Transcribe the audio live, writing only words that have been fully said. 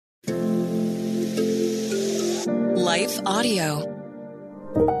Life Audio.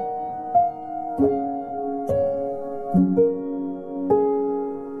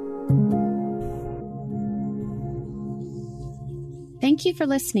 Thank you for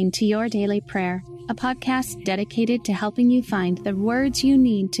listening to Your Daily Prayer, a podcast dedicated to helping you find the words you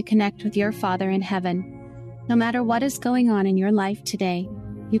need to connect with your Father in heaven. No matter what is going on in your life today,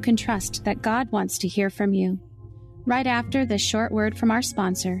 you can trust that God wants to hear from you. Right after this short word from our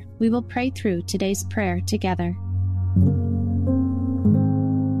sponsor, we will pray through today's prayer together.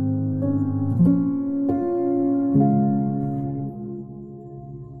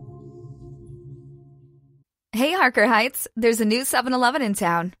 Hey, Harker Heights, there's a new 7-Eleven in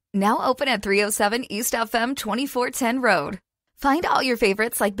town, now open at 307 East FM 2410 Road. Find all your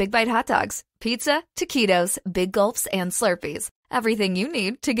favorites like Big Bite hot dogs, pizza, taquitos, Big Gulps, and Slurpees. Everything you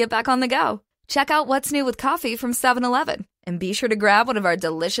need to get back on the go. Check out what's new with coffee from 7-Eleven, and be sure to grab one of our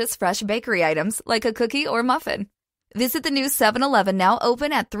delicious fresh bakery items like a cookie or muffin. Visit the new 7-Eleven now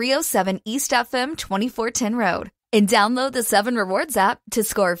open at 307 East FM 2410 Road, and download the 7 Rewards app to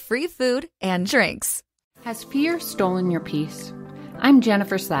score free food and drinks. Has fear stolen your peace? I'm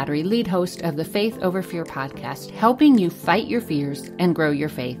Jennifer Slattery, lead host of the Faith Over Fear podcast, helping you fight your fears and grow your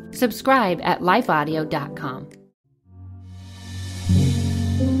faith. Subscribe at lifeaudio.com.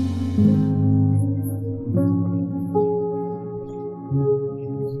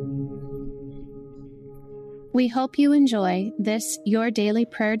 We hope you enjoy this Your Daily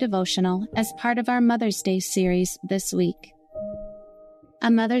Prayer devotional as part of our Mother's Day series this week. A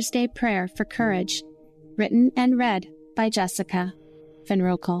Mother's Day Prayer for Courage, written and read by Jessica van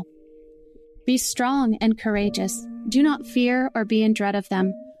Roekel. Be strong and courageous. Do not fear or be in dread of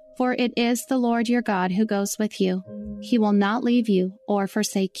them, for it is the Lord your God who goes with you. He will not leave you or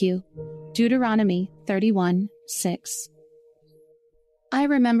forsake you. Deuteronomy 31:6. I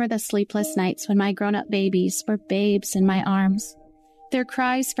remember the sleepless nights when my grown-up babies were babes in my arms. Their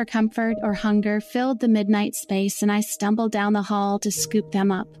cries for comfort or hunger filled the midnight space, and I stumbled down the hall to scoop them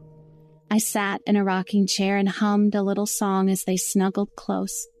up. I sat in a rocking chair and hummed a little song as they snuggled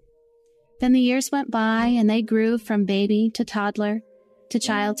close. Then the years went by, and they grew from baby to toddler, to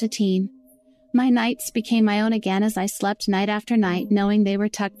child to teen. My nights became my own again as I slept night after night, knowing they were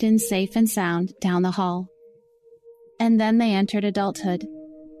tucked in safe and sound down the hall. And then they entered adulthood,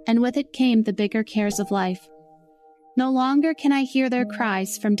 and with it came the bigger cares of life. No longer can I hear their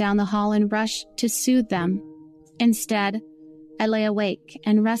cries from down the hall and rush to soothe them. Instead, I lay awake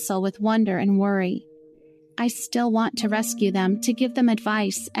and wrestle with wonder and worry. I still want to rescue them, to give them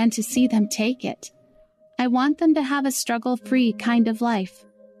advice, and to see them take it. I want them to have a struggle-free kind of life.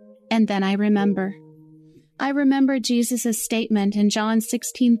 And then I remember. I remember Jesus' statement in John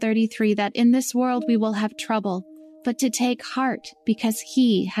 16:33 that in this world we will have trouble, but to take heart because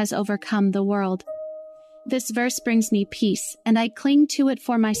He has overcome the world. This verse brings me peace, and I cling to it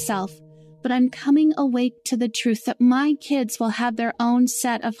for myself. But I'm coming awake to the truth that my kids will have their own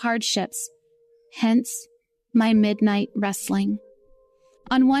set of hardships. Hence, my midnight wrestling.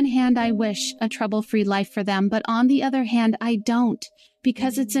 On one hand, I wish a trouble-free life for them, but on the other hand, I don't,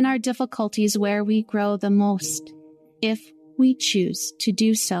 because it's in our difficulties where we grow the most, if we choose to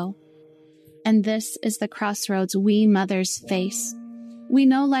do so. And this is the crossroads we mothers face. We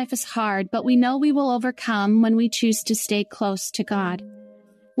know life is hard, but we know we will overcome when we choose to stay close to God.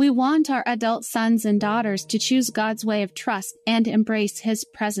 We want our adult sons and daughters to choose God's way of trust and embrace His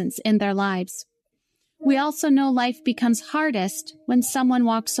presence in their lives. We also know life becomes hardest when someone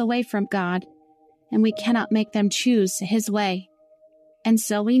walks away from God, and we cannot make them choose His way. And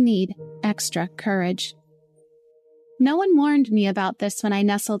so we need extra courage. No one warned me about this when I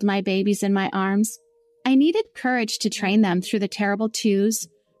nestled my babies in my arms. I needed courage to train them through the terrible twos,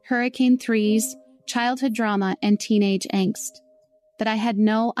 hurricane threes, childhood drama, and teenage angst. But I had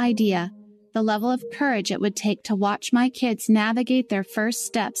no idea the level of courage it would take to watch my kids navigate their first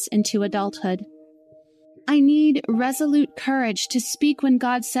steps into adulthood. I need resolute courage to speak when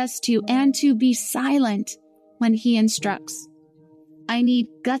God says to, and to be silent when He instructs. I need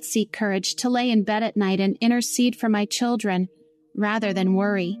gutsy courage to lay in bed at night and intercede for my children rather than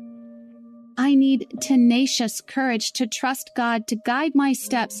worry. I need tenacious courage to trust God to guide my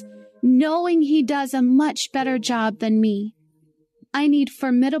steps, knowing He does a much better job than me. I need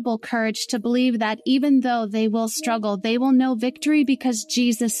formidable courage to believe that even though they will struggle, they will know victory because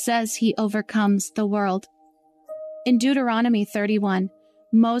Jesus says He overcomes the world. In Deuteronomy 31,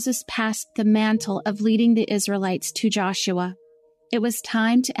 Moses passed the mantle of leading the Israelites to Joshua. It was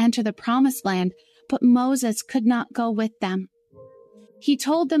time to enter the promised land, but Moses could not go with them. He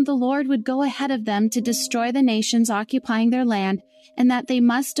told them the Lord would go ahead of them to destroy the nations occupying their land and that they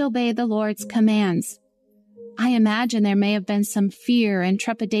must obey the Lord's commands. I imagine there may have been some fear and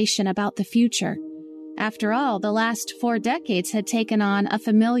trepidation about the future. After all, the last 4 decades had taken on a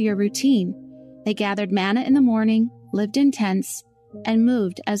familiar routine. They gathered manna in the morning, lived in tents, and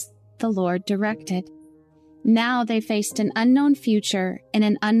moved as the Lord directed. Now they faced an unknown future in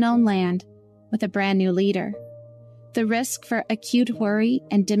an unknown land with a brand new leader. The risk for acute worry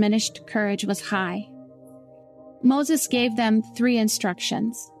and diminished courage was high. Moses gave them 3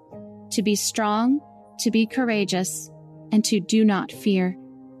 instructions: to be strong, to be courageous, and to do not fear.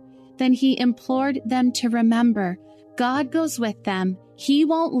 Then he implored them to remember, God goes with them, He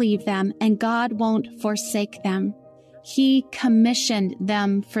won't leave them, and God won't forsake them. He commissioned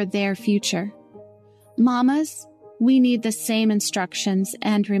them for their future. Mamas, we need the same instructions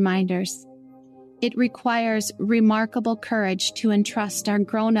and reminders. It requires remarkable courage to entrust our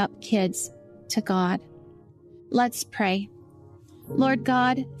grown-up kids to God. Let's pray. Lord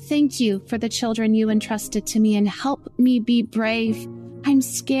God, thank you for the children you entrusted to me, and help me be brave. I'm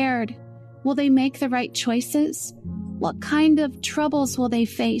scared. Will they make the right choices? What kind of troubles will they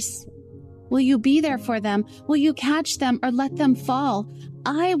face? Will you be there for them? Will you catch them or let them fall?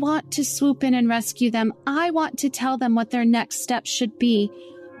 I want to swoop in and rescue them. I want to tell them what their next step should be.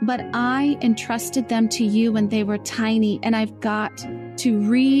 But I entrusted them to you when they were tiny, and I've got to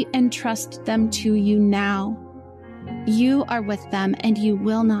re-entrust them to you now. You are with them, and you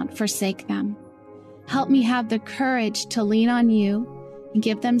will not forsake them. Help me have the courage to lean on you and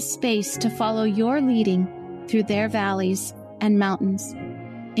give them space to follow your leading through their valleys and mountains.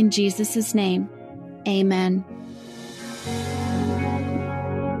 In Jesus' name, amen.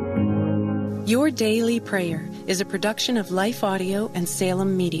 Your Daily Prayer is a production of Life Audio and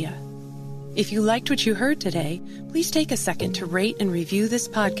Salem Media. If you liked what you heard today, please take a second to rate and review this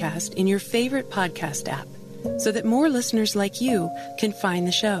podcast in your favorite podcast app so that more listeners like you can find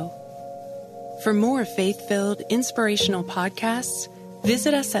the show. For more faith-filled, inspirational podcasts,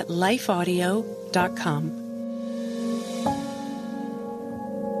 visit us at lifeaudio.com.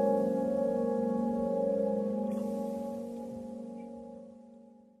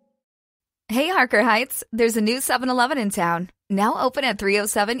 Hey, Harker Heights, there's a new 7-Eleven in town, now open at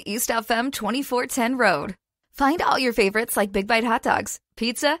 307 East FM 2410 Road. Find all your favorites like Big Bite hot dogs,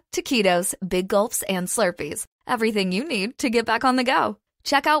 pizza, taquitos, Big Gulps, and Slurpees. Everything you need to get back on the go.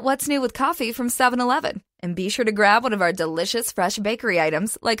 Check out what's new with coffee from 7-Eleven, and be sure to grab one of our delicious fresh bakery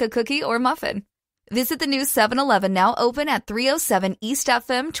items like a cookie or muffin. Visit the new 7-Eleven, now open at 307 East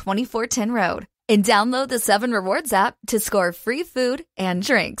FM 2410 Road, and download the 7 Rewards app to score free food and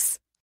drinks.